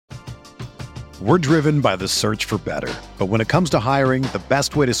We're driven by the search for better. But when it comes to hiring, the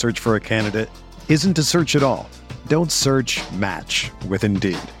best way to search for a candidate isn't to search at all. Don't search, match with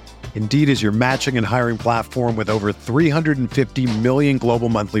Indeed. Indeed is your matching and hiring platform with over 350 million global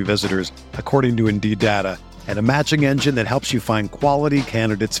monthly visitors, according to Indeed data, and a matching engine that helps you find quality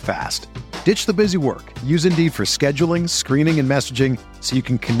candidates fast. Ditch the busy work. Use Indeed for scheduling, screening, and messaging so you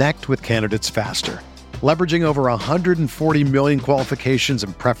can connect with candidates faster. Leveraging over 140 million qualifications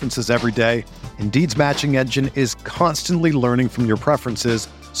and preferences every day, Indeed's matching engine is constantly learning from your preferences,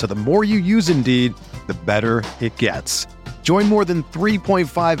 so the more you use Indeed, the better it gets. Join more than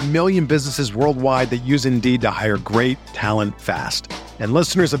 3.5 million businesses worldwide that use Indeed to hire great talent fast. And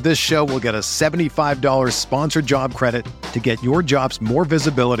listeners of this show will get a $75 sponsored job credit to get your jobs more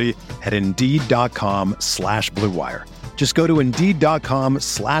visibility at Indeed.com/Blue Wire. Just go to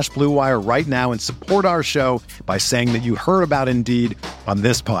Indeed.com/Blue Wire right now and support our show by saying that you heard about Indeed on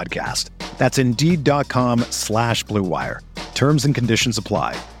this podcast. That's Indeed.com/Blue Wire. Terms and conditions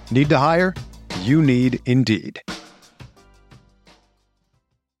apply. Need to hire? You need Indeed.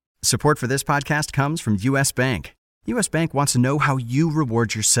 Support for this podcast comes from U.S. Bank. U.S. Bank wants to know how you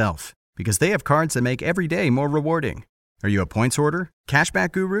reward yourself because they have cards that make every day more rewarding. Are you a points hoarder,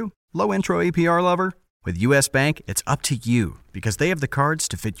 cashback guru, low intro APR lover? With U.S. Bank, it's up to you because they have the cards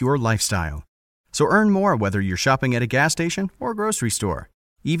to fit your lifestyle. So earn more whether you're shopping at a gas station or a grocery store,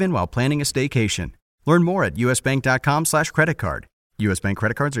 even while planning a staycation. Learn more at usbank.com/credit card. U.S. Bank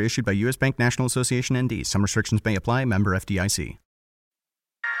credit cards are issued by U.S. Bank National Association ND. Some restrictions may apply. Member FDIC.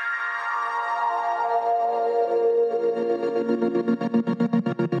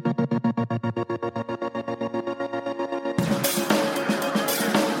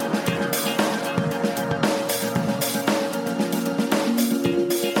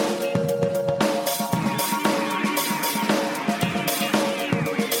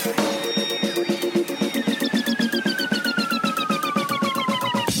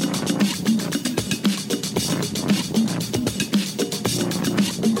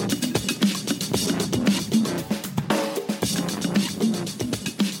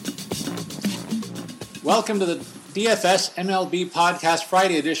 Welcome to the DFS MLB Podcast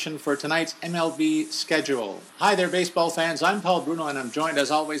Friday edition for tonight's MLB schedule. Hi there, baseball fans. I'm Paul Bruno, and I'm joined,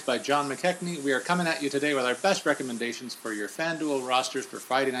 as always, by John McKechnie. We are coming at you today with our best recommendations for your FanDuel rosters for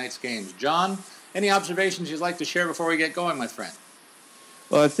Friday night's games. John, any observations you'd like to share before we get going, my friend?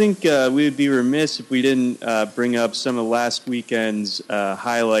 Well, I think we would be remiss if we didn't bring up some of last weekend's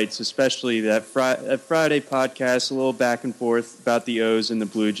highlights, especially that Friday podcast, a little back and forth about the O's and the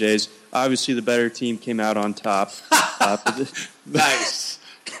Blue Jays. Obviously, the better team came out on top. Nice.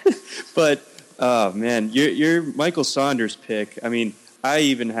 But, oh, man, your Michael Saunders pick, I mean, I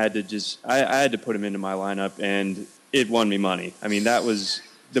even had to I had to put him into my lineup, and it won me money. I mean, that was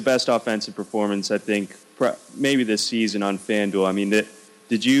the best offensive performance, I think, maybe this season on FanDuel. I mean,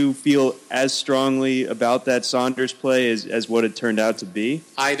 did you feel as strongly about that Saunders play as what it turned out to be?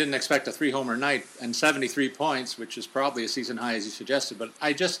 I didn't expect a 3-homer night and 73 points, which is probably a season high, as you suggested. But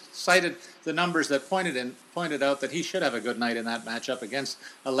I just cited the numbers that pointed out that he should have a good night in that matchup against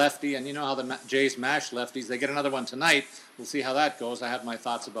a lefty. And you know how the Jays mash lefties. They get another one tonight. We'll see how that goes. I have my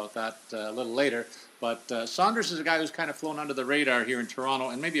thoughts about that a little later. But Saunders is a guy who's kind of flown under the radar here in Toronto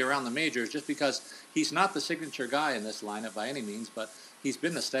and maybe around the majors just because he's not the signature guy in this lineup by any means, but he's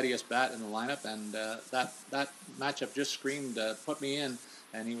been the steadiest bat in the lineup, and that matchup just screamed, put me in,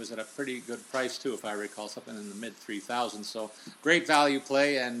 and he was at a pretty good price too, if I recall, something in the mid-3,000s. So great value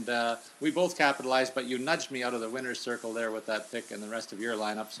play, and we both capitalized, but you nudged me out of the winner's circle there with that pick and the rest of your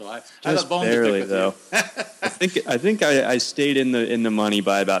lineup. So I have a bone barely, to pick with you. I think I stayed in the money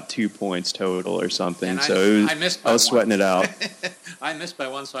by about 2 points total or something. And so I was sweating it out. I missed by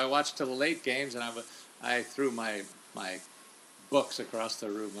one, so I watched till the late games, and I threw my books across the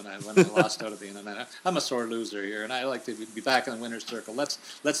room when I lost out at the end of the night. I'm a sore loser here, and I like to be back in the winner's circle. Let's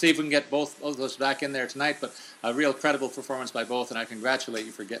see if we can get both of us back in there tonight. But a real credible performance by both, and I congratulate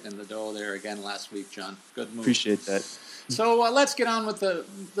you for getting in the dough there again last week, John. Good move. Appreciate that. So let's get on with the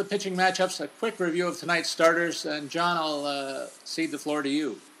pitching matchups. A quick review of tonight's starters, and John, I'll cede the floor to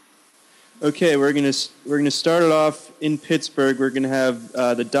you. Okay, we're gonna start it off in Pittsburgh. We're gonna have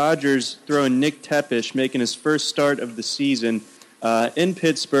the Dodgers throwing Nick Tepesch, making his first start of the season. In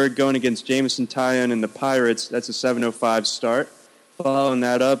Pittsburgh, going against Jameson Taillon and the Pirates. That's a 7:05 start. Following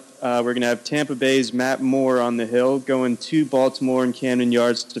that up, we're going to have Tampa Bay's Matt Moore on the hill, going to Baltimore and Camden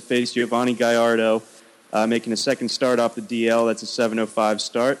Yards to face Giovanni Gallardo, making a second start off the DL. That's a 7:05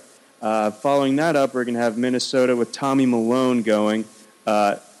 start. Following that up, we're going to have Minnesota with Tommy Milone going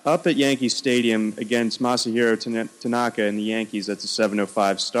up at Yankee Stadium against Masahiro Tanaka and the Yankees. That's a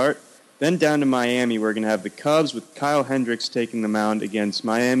 7:05 start. Then down to Miami, we're going to have the Cubs with Kyle Hendricks taking the mound against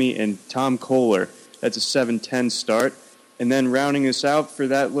Miami and Tom Kohler. That's a 7-10 start. And then rounding us out for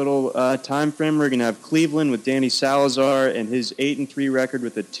that little time frame, we're going to have Cleveland with Danny Salazar and his 8-3 record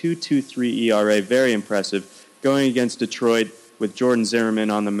with a 2.23 ERA. Very impressive. Going against Detroit with Jordan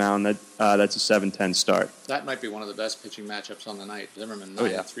Zimmerman on the mound. That's a 7-10 start. That might be one of the best pitching matchups on the night. Zimmerman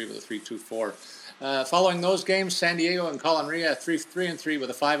 9-3 with a 3.24. Following those games, San Diego and Colin Ria 3-3 with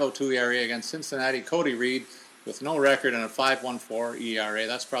a 5.02 ERA against Cincinnati. Cody Reed with no record and a 5.14 ERA.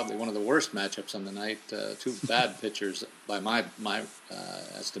 That's probably one of the worst matchups on the night. Two bad pitchers by my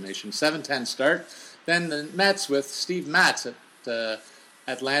estimation. 7-10 start. Then the Mets with Steve Matz at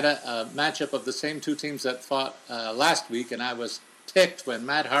Atlanta, a matchup of the same two teams that fought last week, and I was ticked when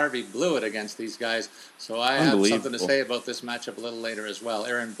Matt Harvey blew it against these guys. So I have something to say about this matchup a little later as well.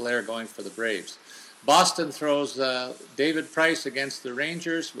 Aaron Blair going for the Braves. Boston throws David Price against the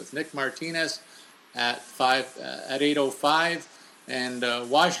Rangers with Nick Martinez at 8.05, and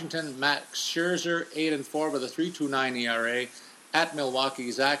Washington Max Scherzer 8-4 with a 3.29 ERA. At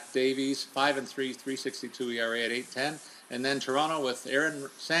Milwaukee, Zach Davies 5-3, 3.62 ERA at 8.10, and then Toronto with Aaron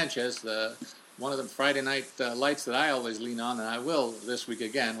Sanchez, one of the Friday night lights that I always lean on, and I will this week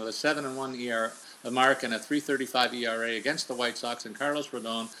again, with a 7-1 ERA mark and a 3.35 ERA against the White Sox, and Carlos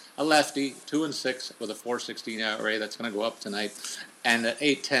Rodon, a lefty, 2-6 with a 4.16 ERA. That's going to go up tonight, and an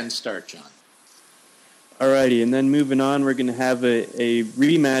 8-10 start, John. Alrighty, and then moving on, we're going to have a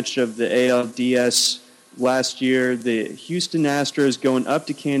rematch of the ALDS last year. The Houston Astros going up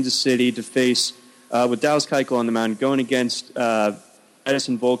to Kansas City to face, with Dallas Keuchel on the mound, going against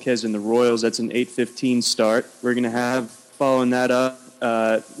Edison Volquez and the Royals. That's an 8:15 start. We're going to have, following that up,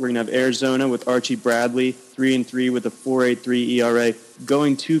 we're going to have Arizona with Archie Bradley, 3-3 with a 4.83 ERA,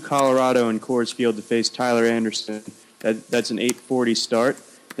 going to Colorado and Coors Field to face Tyler Anderson. That's an 8:40 start.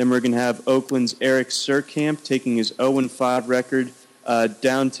 Then we're going to have Oakland's Eric Surkamp taking his 0-5 record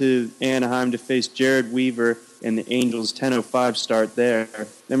down to Anaheim to face Jared Weaver and the Angels' 10.05 start there.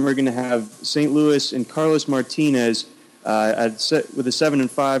 Then we're going to have St. Louis and Carlos Martinez with a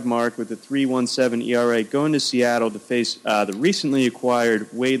 7-5 mark with a 3.17 ERA going to Seattle to face the recently acquired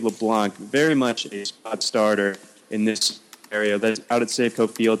Wade LeBlanc, very much a spot starter in this area. That's out at Safeco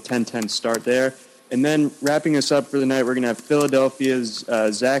Field, 10-10 start there. And then wrapping us up for the night, we're going to have Philadelphia's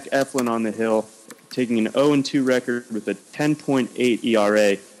Zach Eflin on the hill, taking an 0-2 record with a 10.8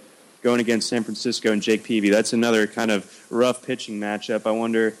 ERA, going against San Francisco and Jake Peavy. That's another kind of rough pitching matchup. I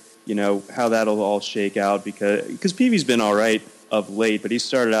wonder, how that'll all shake out, because Peavy's been all right of late, but he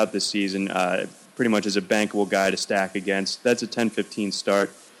started out this season pretty much as a bankable guy to stack against. That's a 10-15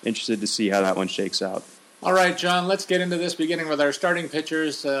 start. Interested to see how that one shakes out. All right, John, let's get into this, beginning with our starting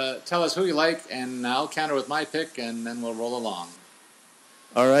pitchers. Tell us who you like, and I'll counter with my pick, and then we'll roll along.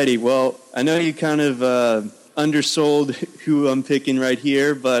 All righty. Well, I know you kind of undersold who I'm picking right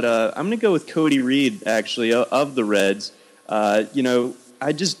here, but I'm going to go with Cody Reed, actually, of the Reds.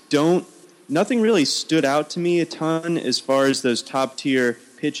 I just don't – nothing really stood out to me a ton as far as those top-tier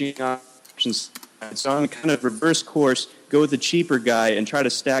pitching options. So I'm kind of reverse course, go with the cheaper guy and try to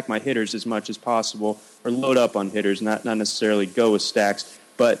stack my hitters as much as possible, or load up on hitters, not necessarily go with stacks.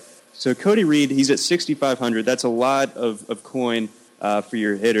 But so Cody Reed, he's at 6,500. That's a lot of coin for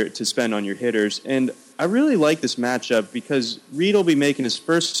your hitter to spend on your hitters. And I really like this matchup because Reed will be making his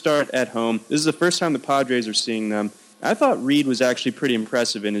first start at home. This is the first time the Padres are seeing them. I thought Reed was actually pretty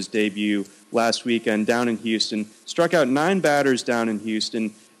impressive in his debut last weekend down in Houston. Struck out 9 batters down in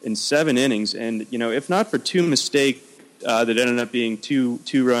Houston in 7 innings. And, if not for 2 mistakes that ended up being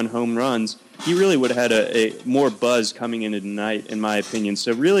two-run home runs, he really would have had a more buzz coming into tonight, in my opinion.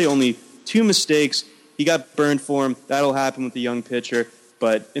 So really only 2 mistakes. He got burned for him. That'll happen with the young pitcher.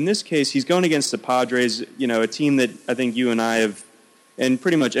 But in this case, he's going against the Padres, a team that I think you and I have, and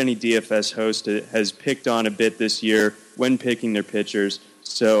pretty much any DFS host has picked on a bit this year when picking their pitchers.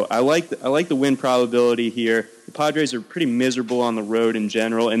 So I like the win probability here. The Padres are pretty miserable on the road in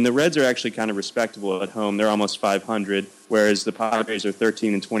general, and the Reds are actually kind of respectable at home. They're almost 500, whereas the Padres are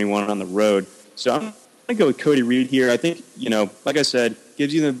 13-21 on the road. So I'm going to go with Cody Reed here. I think, like I said,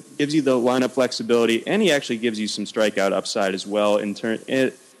 gives you the lineup flexibility, and he actually gives you some strikeout upside as well.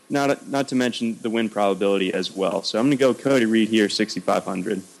 Not to mention the win probability as well. So I'm going to go Cody Reed here,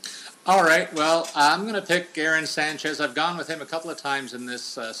 6,500. All right, well, I'm going to pick Aaron Sanchez. I've gone with him a couple of times in this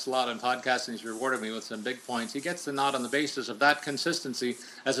slot on podcast, and he's rewarded me with some big points. He gets the nod on the basis of that consistency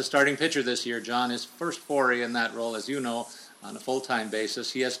as a starting pitcher this year, John. His first foray in that role, as you know, on a full-time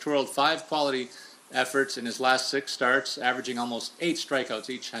basis. He has twirled 5 quality efforts in his last 6 starts, averaging almost 8 strikeouts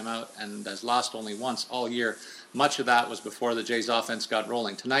each time out, and has lost only once all year. much of that was before the Jays offense got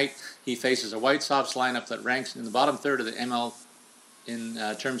rolling. Tonight, he faces a White Sox lineup that ranks in the bottom third of the ML in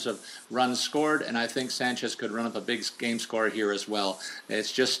terms of runs scored, and I think Sanchez could run up a big game score here as well.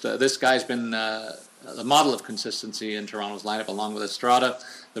 It's just this guy's been the model of consistency in Toronto's lineup, along with Estrada.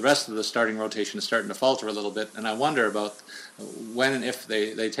 The rest of the starting rotation is starting to falter a little bit, and I wonder about when and if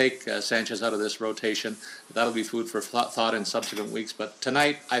they take Sanchez out of this rotation. That'll be food for thought in subsequent weeks. But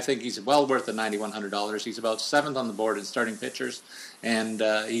tonight, I think he's well worth the $9,100. He's about 7th on the board in starting pitchers, and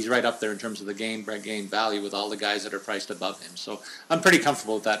he's right up there in terms of the game value with all the guys that are priced above him. So I'm pretty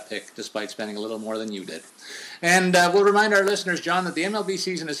comfortable with that pick, despite spending a little more than you did. And we'll remind our listeners, John, that the MLB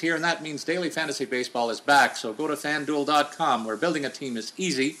season is here, and that means daily fantasy baseball is back. So go to FanDuel.com, where building a team is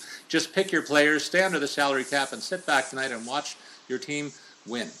easy. Just pick your players, stay under the salary cap, and sit back tonight and watch your team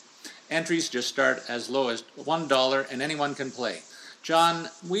win. Entries just start as low as $1, and anyone can play. John,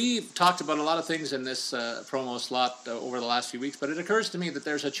 we talked about a lot of things in this promo slot over the last few weeks, but it occurs to me that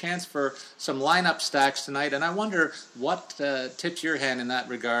there's a chance for some lineup stacks tonight, and I wonder what tips your hand in that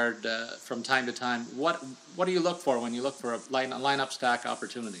regard from time to time. What do you look for when you look for a lineup stack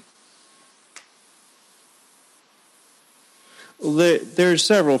opportunity? Well, there are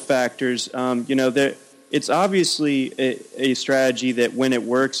several factors. It's obviously a strategy that when it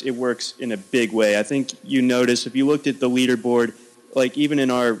works in a big way. I think you notice if you looked at the leaderboard, like even in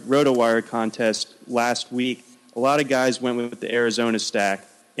our RotoWire contest last week, a lot of guys went with the Arizona stack,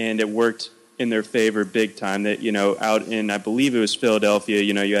 and it worked in their favor big time. That out in, I believe it was Philadelphia,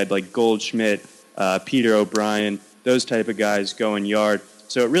 you had like Goldschmidt, Peter O'Brien, those type of guys going yard.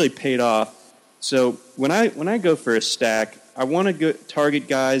 So it really paid off. So when I go for a stack, I want to target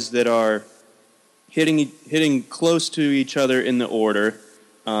guys that are hitting close to each other in the order.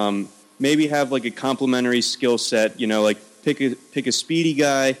 Maybe have like a complementary skill set. Like pick a speedy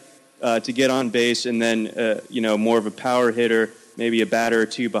guy to get on base, and then more of a power hitter, maybe a batter or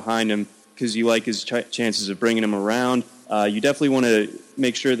two behind him because you like his chances of bringing him around. You definitely want to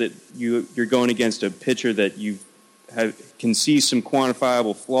make sure that you're going against a pitcher that you can see some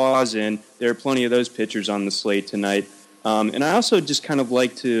quantifiable flaws in. There are plenty of those pitchers on the slate tonight. And I also just kind of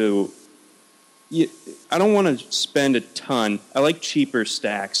like to I don't want to spend a ton. I like cheaper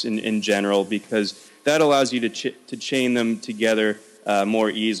stacks in general because that allows you to chain them together more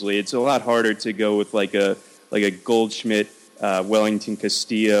easily. It's a lot harder to go with like a Goldschmidt, Wellington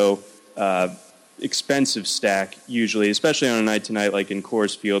Castillo, expensive stack usually, especially on a night tonight like in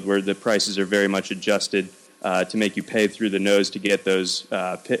Coors Field where the prices are very much adjusted to make you pay through the nose to get those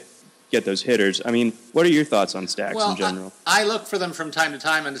hitters. I mean, what are your thoughts on stacks in general? I look for them from time to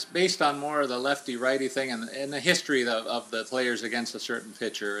time, and it's based on more of the lefty-righty thing and the history of the players against a certain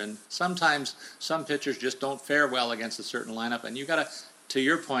pitcher. And sometimes some pitchers just don't fare well against a certain lineup, and you got to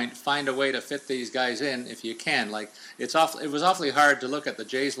your point, find a way to fit these guys in if you can. Like it was awfully hard to look at the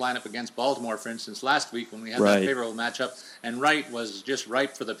Jays lineup against Baltimore, for instance, last week when we had that favorable matchup, and Wright was just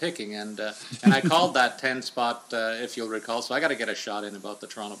ripe for the picking, and I called that 10 spot if you'll recall. So I got to get a shot in about the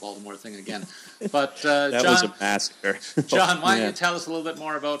Toronto-Baltimore thing again. But that John, was a massacre. John, why don't you tell us a little bit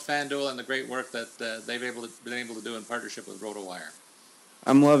more about FanDuel and the great work that they've been able to do in partnership with RotoWire?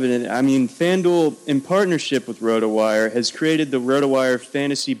 I'm loving it. I mean, FanDuel, in partnership with RotoWire, has created the RotoWire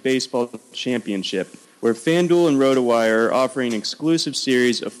Fantasy Baseball Championship, where FanDuel and RotoWire are offering an exclusive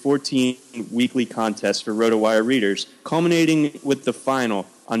series of 14 weekly contests for RotoWire readers, culminating with the final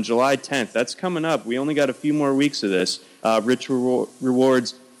on July 10th. That's coming up. We only got a few more weeks of this. Rich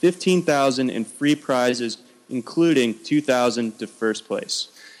rewards $15,000 in free prizes, including $2,000 to first place.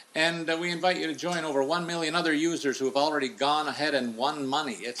 And we invite you to join over 1 million other users who have already gone ahead and won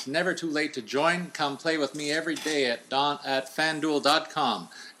money. It's never too late to join. Come play with me every day at FanDuel.com.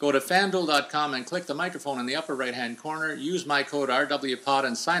 Go to FanDuel.com and click the microphone in the upper right-hand corner. Use my code RWPOD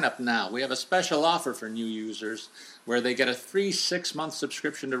and sign up now. We have a special offer for new users where they get a free 6-month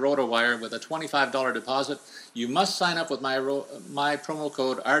subscription to RotoWire with a $25 deposit. You must sign up with my promo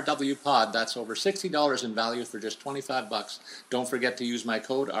code RWPOD. That's over $60 in value for just $25. Don't forget to use my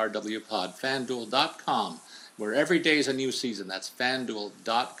code RWPOD. FanDuel.com, where every day is a new season. That's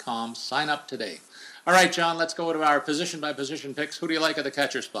FanDuel.com. Sign up today. All right, John, let's go to our position-by-position picks. Who do you like at the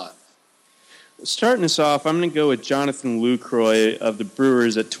catcher spot? Starting us off, I'm going to go with Jonathan Lucroy of the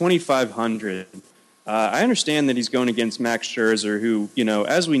Brewers at $2,500. I understand that he's going against Max Scherzer, who,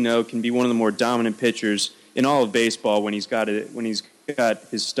 as we know, can be one of the more dominant pitchers in all of baseball when he's got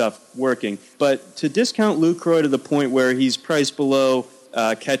his stuff working. But to discount Lucroy to the point where he's priced below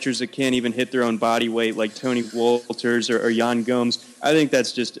catchers that can't even hit their own body weight like Tony Wolters or Yan Gomes, I think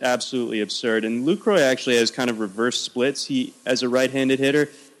that's just absolutely absurd. And Lucroy actually has kind of reverse splits. He, as a right-handed hitter,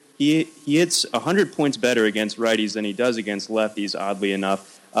 he hits 100 points better against righties than he does against lefties, oddly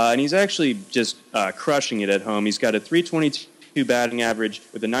enough. And he's actually just crushing it at home. He's got a 322 batting average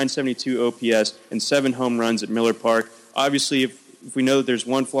with a 972 OPS and 7 home runs at Miller Park. Obviously, if we know that there's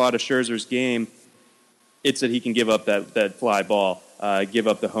one flaw to Scherzer's game, it's that he can give up that fly ball, give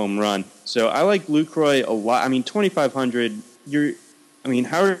up the home run. So I like Lucroy a lot. I mean, $2,500,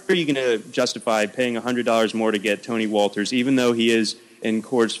 how are you going to justify paying $100 more to get Tony Walters, even though he is in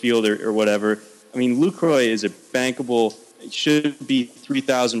Coors Field or whatever? I mean, Lucroy is a bankable, should be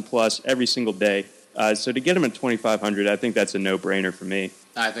 3,000 plus every single day. So to get him at $2,500, I think that's a no-brainer for me.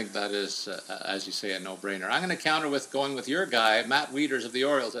 I think that is, as you say, a no-brainer. I'm going to counter with going with your guy, Matt Wieters of the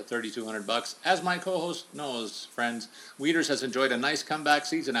Orioles, at $3,200. As my co-host knows, friends, Wieters has enjoyed a nice comeback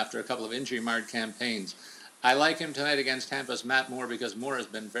season after a couple of injury-marred campaigns. I like him tonight against Tampa's Matt Moore because Moore has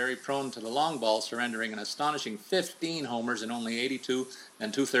been very prone to the long ball, surrendering an astonishing 15 homers in only 82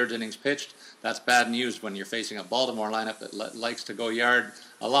 and two-thirds innings pitched. That's bad news when you're facing a Baltimore lineup that likes to go yard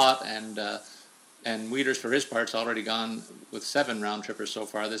a lot, and Wieters, for his part, has already gone with 7 round-trippers so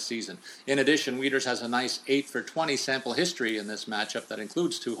far this season. In addition, Wieters has a nice 8-for-20 sample history in this matchup that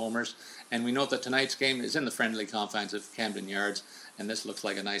includes 2 homers, and we note that tonight's game is in the friendly confines of Camden Yards, and this looks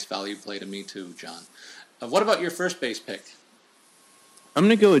like a nice value play to me too, John. What about your first base pick? I'm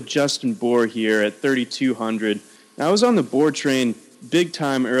going to go with Justin Bour here at $3,200. Now, I was on the Bour train big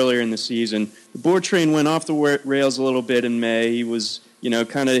time earlier in the season. The Bour train went off the rails a little bit in May. He was,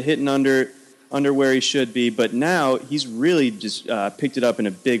 kind of hitting under where he should be, but now he's really just picked it up in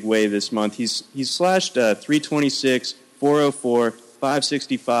a big way this month. He's slashed 326, 404,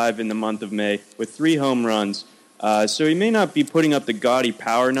 565 in the month of May with 3 home runs. So he may not be putting up the gaudy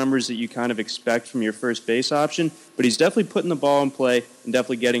power numbers that you kind of expect from your first base option, but he's definitely putting the ball in play and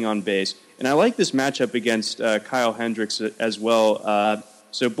definitely getting on base. And I like this matchup against Kyle Hendricks as well.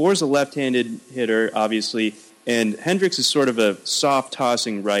 So Bour's a left-handed hitter, obviously, and Hendricks is sort of a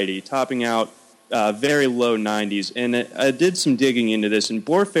soft-tossing righty, topping out very low 90s. And I did some digging into this, and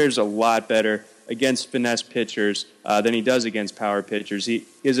Bour fares a lot better against finesse pitchers than he does against power pitchers. He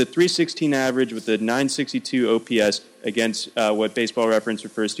has a 316 average with a 962 OPS against what Baseball Reference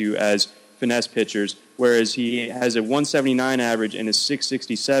refers to as finesse pitchers, whereas he has a 179 average and a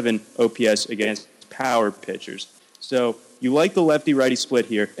 667 OPS against power pitchers. So you like the lefty-righty split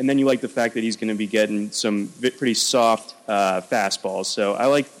here, and then you like the fact that he's going to be getting some pretty soft fastballs. So I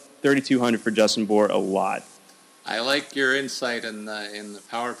like $3,200 for Justin Bour a lot. I like your insight in the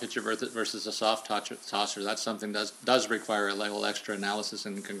power pitcher versus a soft tosser. That's something that does require a little extra analysis,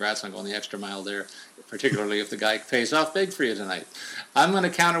 and congrats on going the extra mile there, particularly if the guy pays off big for you tonight. I'm going to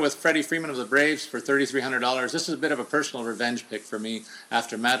counter with Freddie Freeman of the Braves for $3,300. This is a bit of a personal revenge pick for me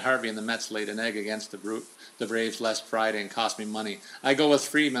after Matt Harvey and the Mets laid an egg against the Braves last Friday and cost me money. I go with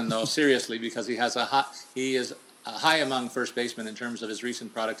Freeman, though, seriously, because he is high among first basemen in terms of his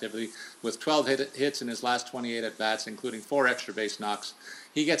recent productivity, with 12 hits in his last 28 at-bats, including 4 extra base knocks.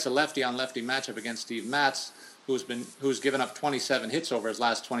 He gets a lefty-on-lefty matchup against Steve Matz, who's given up 27 hits over his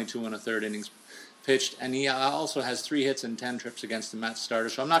last 22 and a third innings pitched, and he also has 3 hits and 10 trips against the Mets starter.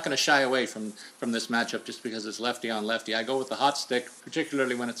 So I'm not going to shy away from this matchup just because it's lefty-on-lefty. I go with the hot stick,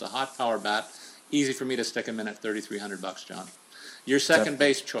 particularly when it's a hot power bat. Easy for me to stick him in at $3,300, John. Your second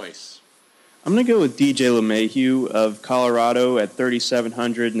base choice. I'm going to go with DJ LeMahieu of Colorado at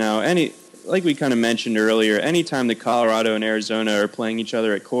 $3,700. Now, like we kind of mentioned earlier, anytime that Colorado and Arizona are playing each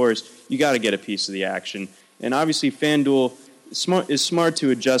other at Coors, you got to get a piece of the action. And obviously, FanDuel is smart to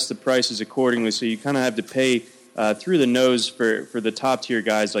adjust the prices accordingly, so you kind of have to pay through the nose for the top-tier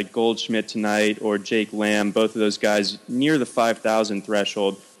guys like Goldschmidt tonight or Jake Lamb, both of those guys near the 5,000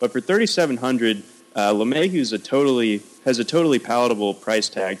 threshold. But for $3,700, LeMahieu has a totally palatable price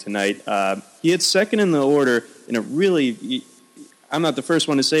tag tonight. He hits second in the order in a really, I'm not the first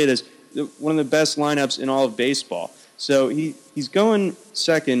one to say this, one of the best lineups in all of baseball. So he's going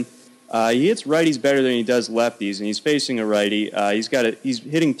second. He hits righties better than he does lefties, and he's facing a righty. He's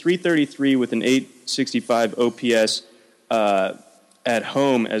hitting .333 with an 865 OPS at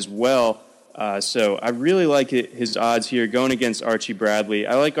home as well. So I really like his odds here going against Archie Bradley.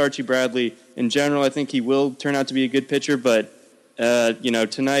 I like Archie Bradley in general. I think he will turn out to be a good pitcher, but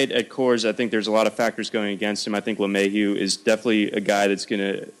tonight at Coors, I think there's a lot of factors going against him. I think LeMahieu is definitely a guy that's going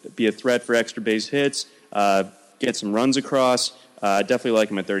to be a threat for extra base hits, get some runs across. Definitely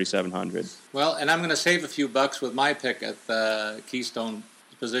like him at $3,700. Well, and I'm going to save a few bucks with my pick at the Keystone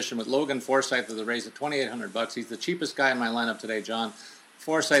position with Logan Forsythe of the Rays at $2,800. He's the cheapest guy in my lineup today, John.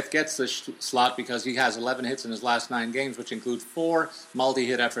 Forsythe gets the slot because he has 11 hits in his last 9 games, which include 4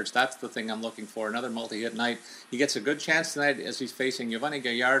 multi-hit efforts. That's the thing I'm looking for, another multi-hit night. He gets a good chance tonight as he's facing Giovanni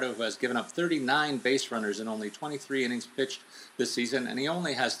Gallardo, who has given up 39 base runners in only 23 innings pitched this season, and he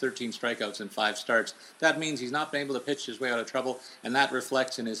only has 13 strikeouts in 5 starts. That means he's not been able to pitch his way out of trouble, and that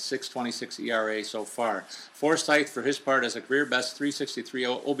reflects in his 6.26 ERA so far. Forsythe, for his part, has a career-best 363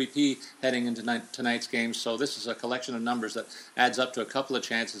 OBP heading into tonight's game, so this is a collection of numbers that adds up to a couple of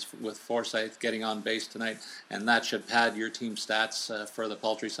chances with Forsythe getting on base tonight, and that should pad your team stats for the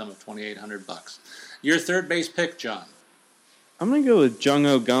paltry sum of $2,800. Your third base pick, John. I'm going to go with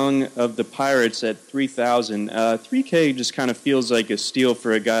Jung-Ho Kang of the Pirates at 3,000. 3K just kind of feels like a steal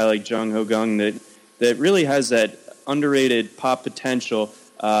for a guy like Jung-Ho Kang that really has that underrated pop potential,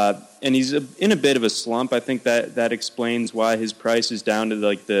 and he's in a bit of a slump. I think that explains why his price is down to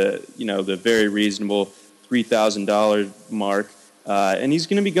like the very reasonable $3,000 mark. And he's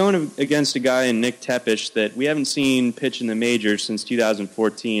going to be going against a guy in Nick Tepesch that we haven't seen pitch in the majors since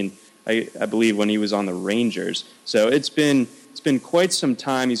 2014, I believe, when he was on the Rangers. So it's been quite some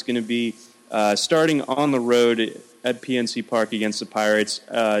time. He's going to be starting on the road at PNC Park against the Pirates.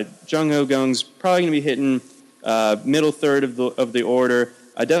 Jung-Ho Kang's probably going to be hitting middle third of the order.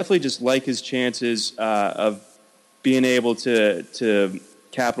 I definitely just like his chances of being able to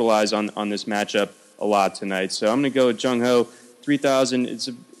capitalize on this matchup a lot tonight. So I'm going to go with Jung-Ho,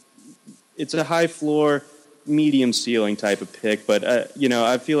 3,000. It's a high floor, medium ceiling type of pick, but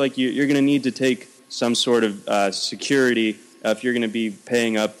I feel like you're going to need to take some sort of security if you're going to be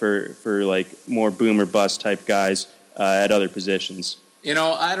paying up for like more boom or bust type guys at other positions.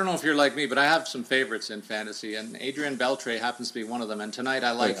 I don't know if you're like me, but I have some favorites in fantasy, and Adrian Beltre happens to be one of them. And tonight I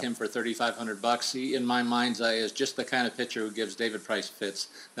like him for $3,500. He, in my mind's eye, is just the kind of pitcher who gives David Price fits.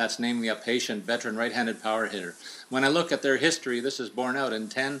 That's namely a patient, veteran, right-handed power hitter. When I look at their history, this is borne out in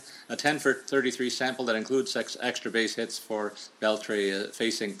a 10 for 33 sample that includes 6 extra base hits for Beltre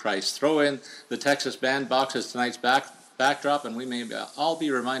facing Price. Throw in the Texas bandbox as tonight's backdrop, and we may all be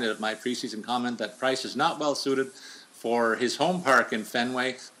reminded of my preseason comment that Price is not well suited for his home park in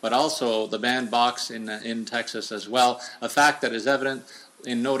Fenway, but also the bandbox in Texas as well. A fact that is evident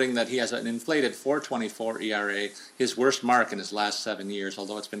in noting that he has an inflated 4.24 ERA, his worst mark in his last 7 years,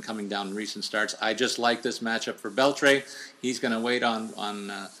 although it's been coming down in recent starts. I just like this matchup for Beltre. He's going to wait on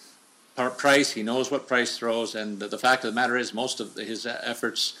Price. He knows what Price throws, and the fact of the matter is most of his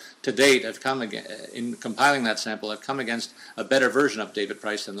efforts to date have come in compiling that sample have come against a better version of David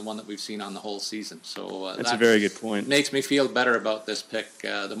Price than the one that we've seen on the whole season. So that's a very good point. Makes me feel better about this pick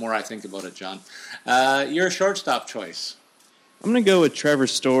the more I think about it, John. Your shortstop choice. I'm going to go with Trevor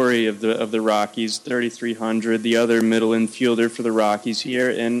Story of the Rockies, 3,300, the other middle infielder for the Rockies here.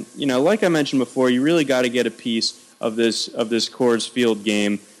 And like I mentioned before, you really got to get a piece of this Coors Field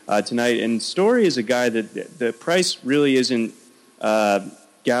game tonight. And Story is a guy that the price really isn't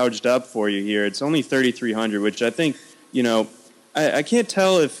gouged up for you here. It's only 3,300, which I think, I can't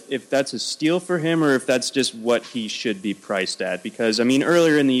tell if that's a steal for him or if that's just what he should be priced at. Because,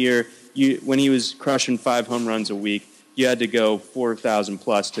 earlier in the year, when he was crushing 5 home runs a week, you had to go 4,000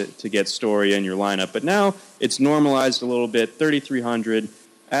 plus to get Story in your lineup. But now it's normalized a little bit, 3,300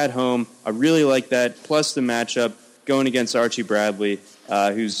 at home. I really like that, plus the matchup going against Archie Bradley,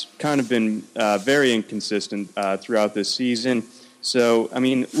 who's kind of been very inconsistent throughout this season. So,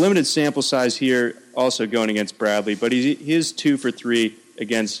 limited sample size here, also going against Bradley, but he is 2 for 3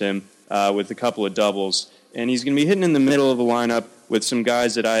 against him with a couple of doubles. And he's going to be hitting in the middle of the lineup with some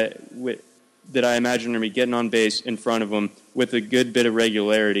guys that I imagine are going to be getting on base in front of him with a good bit of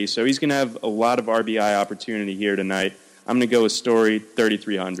regularity. So he's going to have a lot of RBI opportunity here tonight. I'm going to go with Story,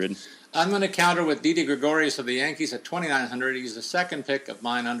 3,300. I'm going to counter with Didi Gregorius of the Yankees at 2,900. He's the second pick of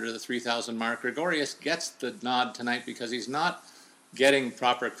mine under the 3,000 mark. Gregorius gets the nod tonight because he's not getting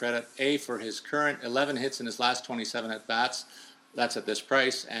proper credit, A, for his current 11 hits in his last 27 at-bats. That's at this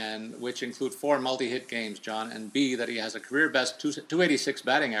price, and which include 4 multi-hit games, John, and B, that he has a career-best 286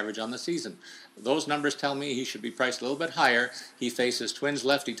 batting average on the season. Those numbers tell me he should be priced a little bit higher. He faces Twins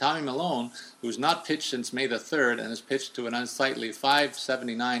lefty Tommy Malone, who's not pitched since May the 3rd and has pitched to an unsightly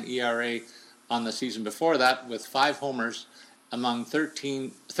 5.79 ERA on the season before that, with 5 homers among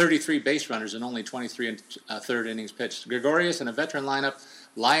 33 base runners in only 23 and third innings pitched. Gregorius and a veteran lineup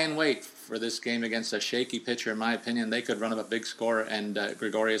lie in wait for this game against a shaky pitcher. In my opinion, they could run up a big score, and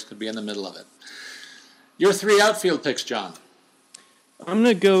Gregorius could be in the middle of it. Your 3 outfield picks, John. I'm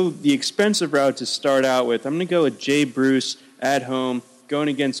going to go the expensive route to start out with. I'm going to go with Jay Bruce at home, going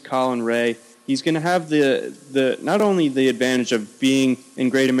against Colin Ray. He's going to have the not only the advantage of being in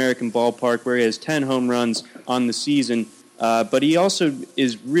Great American Ballpark, where he has 10 home runs on the season, but he also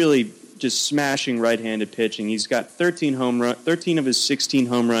is really just smashing right-handed pitching. He's got 13 of his 16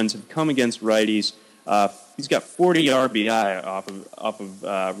 home runs have come against righties. He's got 40 RBI off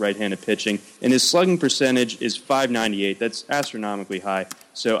of right-handed pitching, and his slugging percentage is .598. That's astronomically high.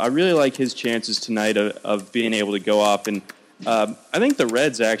 So I really like his chances tonight of being able to go off. And I think the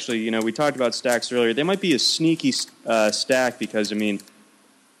Reds actually, we talked about stacks earlier. They might be a sneaky stack because,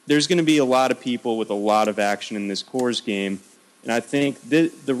 there's going to be a lot of people with a lot of action in this Coors game. And I think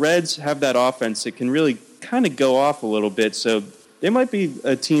the Reds have that offense that can really kind of go off a little bit. So they might be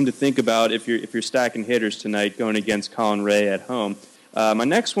a team to think about if you're stacking hitters tonight going against Colin Ray at home. My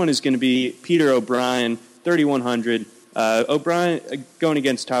next one is going to be Peter O'Brien, 3,100. O'Brien going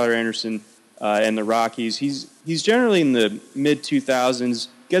against Tyler Anderson and the Rockies. He's generally in the mid-2000s.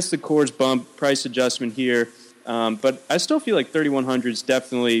 Gets the Coors bump, price adjustment here. But I still feel like 3,100 is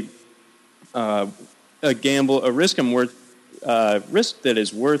definitely a gamble, a risk risk that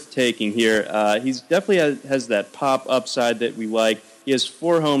is worth taking here. He's definitely has that pop upside that we like. He has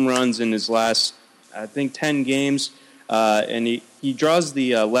 4 home runs in his last, I think, 10 games, and he draws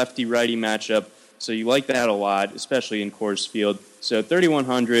the lefty-righty matchup, so you like that a lot, especially in Coors Field. So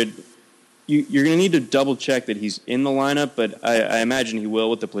 3,100, you're going to need to double-check that he's in the lineup, but I imagine he will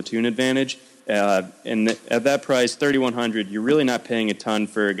with the platoon advantage. And at that price, 3,100, you're really not paying a ton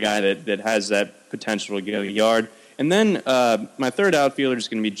for a guy that has that potential to go yard. And then my third outfielder is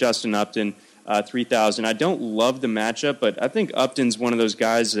going to be Justin Upton, 3,000. I don't love the matchup, but I think Upton's one of those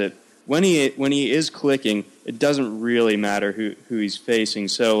guys that when he is clicking, it doesn't really matter who he's facing.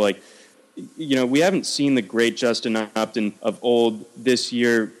 So, we haven't seen the great Justin Upton of old this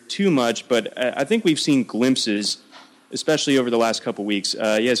year too much, but I think we've seen glimpses, especially over the last couple weeks.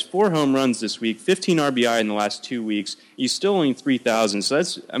 He has 4 home runs this week, 15 RBI in the last 2 weeks. He's still only 3,000. So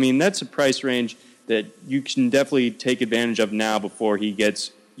that's a price range that you can definitely take advantage of now before he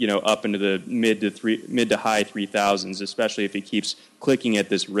gets up into the mid to high 3,000s, especially if he keeps clicking at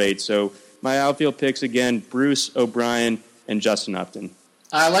this rate. So my outfield picks again: Bruce, O'Brien, and Justin Upton.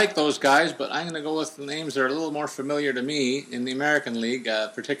 I like those guys, but I'm going to go with the names that are a little more familiar to me in the American League,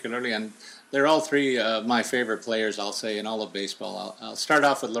 particularly, and they're all 3 of my favorite players, I'll say, in all of baseball. I'll start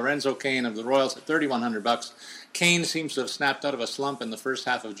off with Lorenzo Cain of the Royals at $3,100. Cain seems to have snapped out of a slump in the first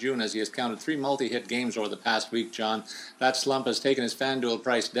half of June as he has counted 3 multi-hit games over the past week, John. That slump has taken his FanDuel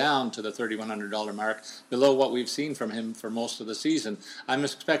price down to the $3,100 mark, below what we've seen from him for most of the season. I'm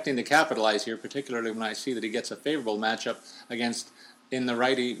expecting to capitalize here, particularly when I see that he gets a favorable matchup in the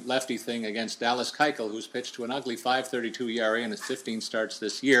righty-lefty thing against Dallas Keuchel, who's pitched to an ugly 5.32 ERA in his 15 starts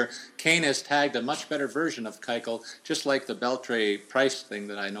this year. Cain has tagged a much better version of Keuchel, just like the Beltre Price thing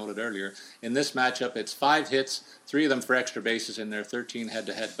that I noted earlier. In this matchup, it's 5 hits, 3 of them for extra bases in their 13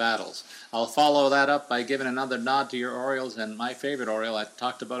 head-to-head battles. I'll follow that up by giving another nod to your Orioles, and my favorite Oriole, I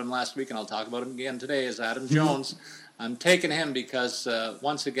talked about him last week, and I'll talk about him again today, is Adam Jones. I'm taking him because,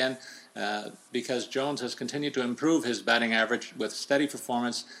 once again, because Jones has continued to improve his batting average with steady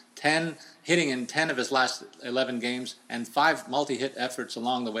performance, hitting in 10 of his last 11 games, and 5 multi-hit efforts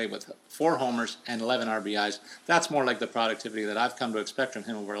along the way with 4 homers and 11 RBIs. That's more like the productivity that I've come to expect from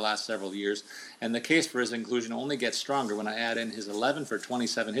him over the last several years, and the case for his inclusion only gets stronger when I add in his 11 for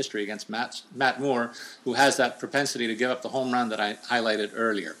 27 history against Matt Moore, who has that propensity to give up the home run that I highlighted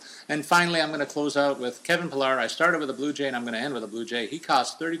earlier. And finally, I'm going to close out with Kevin Pillar. I started with a Blue Jay, and I'm going to end with a Blue Jay. He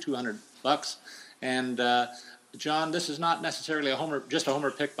costs $3,200, and John, this is not necessarily just a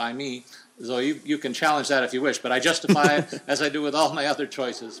homer pick by me, so you can challenge that if you wish, but I justify it as I do with all my other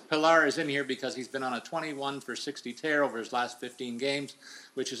choices. Pillar is in here because he's been on a 21 for 60 tear over his last 15 games,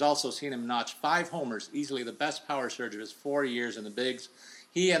 which has also seen him notch 5 homers, easily the best power surge of his 4 years in the bigs.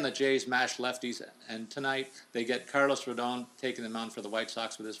 He and the Jays mash lefties, and tonight they get Carlos Rodon taking the mound for the White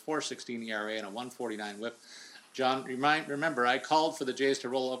Sox with his .416 ERA and a 149 whip. John, remember, I called for the Jays to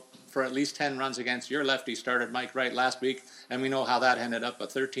roll up for at least 10 runs against your lefty starter, Mike Wright, last week, and we know how that ended up, a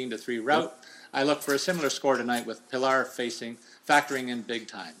 13-3 rout. I look for a similar score tonight with Pillar factoring in big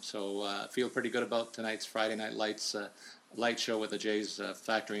time. So feel pretty good about tonight's Friday Night light show with the Jays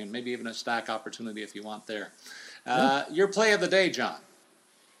factoring in, maybe even a stack opportunity if you want there. Your play of the day, John.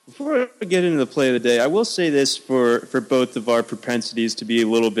 Before I get into the play of the day, I will say this for both of our propensities to be a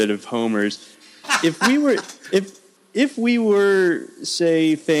little bit of homers. If we were,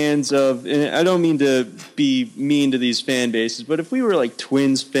 say, fans of, and I don't mean to be mean to these fan bases, but if we were like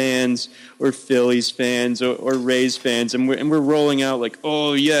Twins fans or Phillies fans or Rays fans, and we're rolling out like,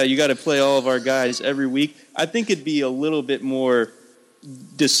 oh yeah, you got to play all of our guys every week, I think it'd be a little bit more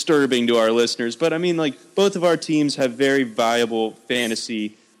disturbing to our listeners. But I mean, like, both of our teams have very viable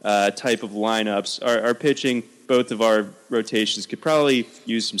fantasy type of lineups. Our pitching, both of our rotations could probably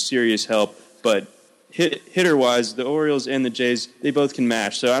use some serious help, but hitter-wise, the Orioles and the Jays, they both can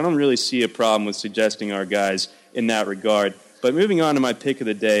match. So I don't really see a problem with suggesting our guys in that regard. But moving on to my pick of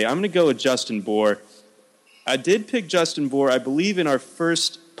the day, I'm going to go with Justin Bour. I did pick Justin Bour, I believe, in our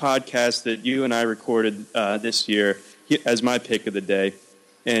first podcast that you and I recorded this year as my pick of the day.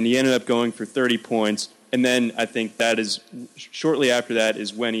 And he ended up going for 30 points. And then I think that is shortly after that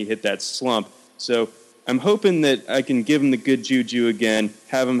is when he hit that slump. So I'm hoping that I can give him the good juju again,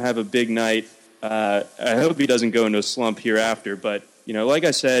 have him have a big night. I hope he doesn't go into a slump hereafter. But, like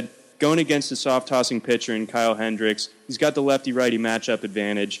I said, going against a soft-tossing pitcher in Kyle Hendricks, he's got the lefty-righty matchup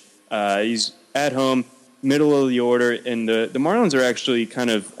advantage. He's at home, middle of the order, and the Marlins are actually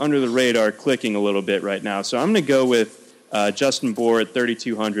kind of under the radar clicking a little bit right now. So I'm going to go with Justin Bour at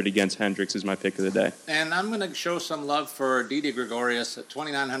 3,200 against Hendricks is my pick of the day. And I'm going to show some love for Didi Gregorius at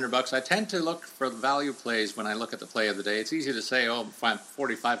 $2,900. I tend to look for value plays when I look at the play of the day. It's easy to say,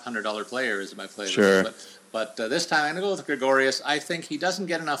 $4,500 player is my play of the day. But this time I'm going to go with Gregorius. I think he doesn't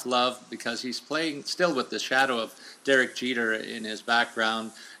get enough love because he's playing still with the shadow of Derek Jeter in his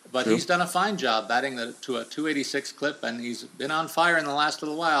background. But he's done a fine job batting to a 286 clip, and he's been on fire in the last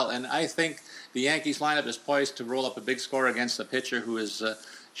little while. And I think the Yankees lineup is poised to roll up a big score against a pitcher who has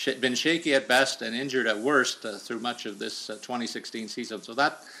been shaky at best and injured at worst through much of this 2016 season. So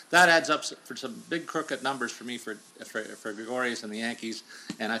that adds up for some big crooked numbers for me for Gregorius and the Yankees,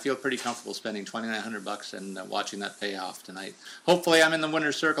 and I feel pretty comfortable spending $2,900 and watching that pay off tonight. Hopefully, I'm in the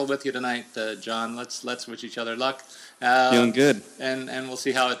winner's circle with you tonight, John. Let's wish each other luck. Feeling good, and we'll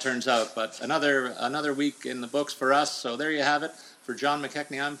see how it turns out. But another week in the books for us. So there you have it. For John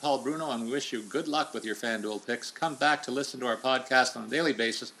McKechnie, I'm Paul Bruno, and we wish you good luck with your FanDuel picks. Come back to listen to our podcast on a daily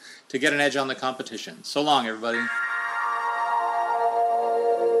basis to get an edge on the competition. So long, everybody.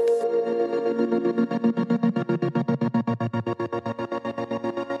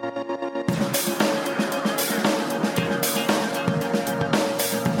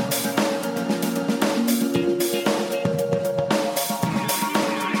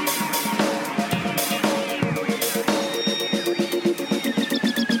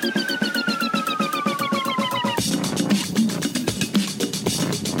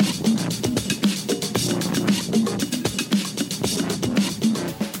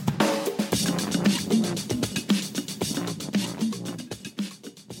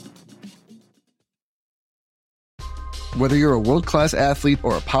 Whether you're a world-class athlete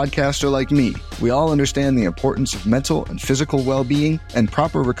or a podcaster like me, we all understand the importance of mental and physical well-being and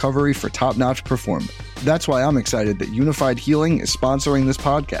proper recovery for top-notch performance. That's why I'm excited that Unified Healing is sponsoring this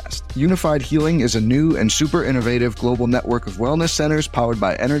podcast. Unified Healing is a new and super innovative global network of wellness centers powered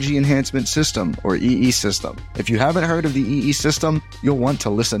by Energy Enhancement System, or EE System. If you haven't heard of the EE System, you'll want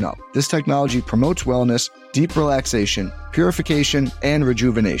to listen up. This technology promotes wellness, deep relaxation, purification, and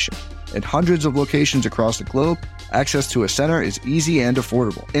rejuvenation. At hundreds of locations across the globe, access to a center is easy and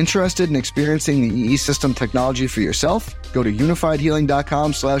affordable. Interested in experiencing the EE System technology for yourself? Go to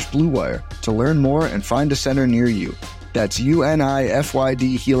unifiedhealing.com/bluewire to learn more and find a center near you. That's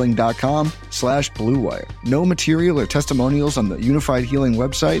unifydhealing.com/bluewire. No material or testimonials on the Unified Healing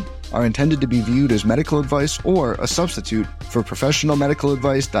website are intended to be viewed as medical advice or a substitute for professional medical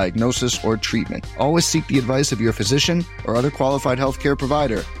advice, diagnosis, or treatment. Always seek the advice of your physician or other qualified healthcare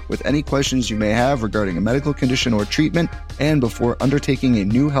provider with any questions you may have regarding a medical condition or treatment and before undertaking a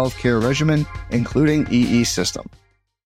new healthcare regimen, including EE System.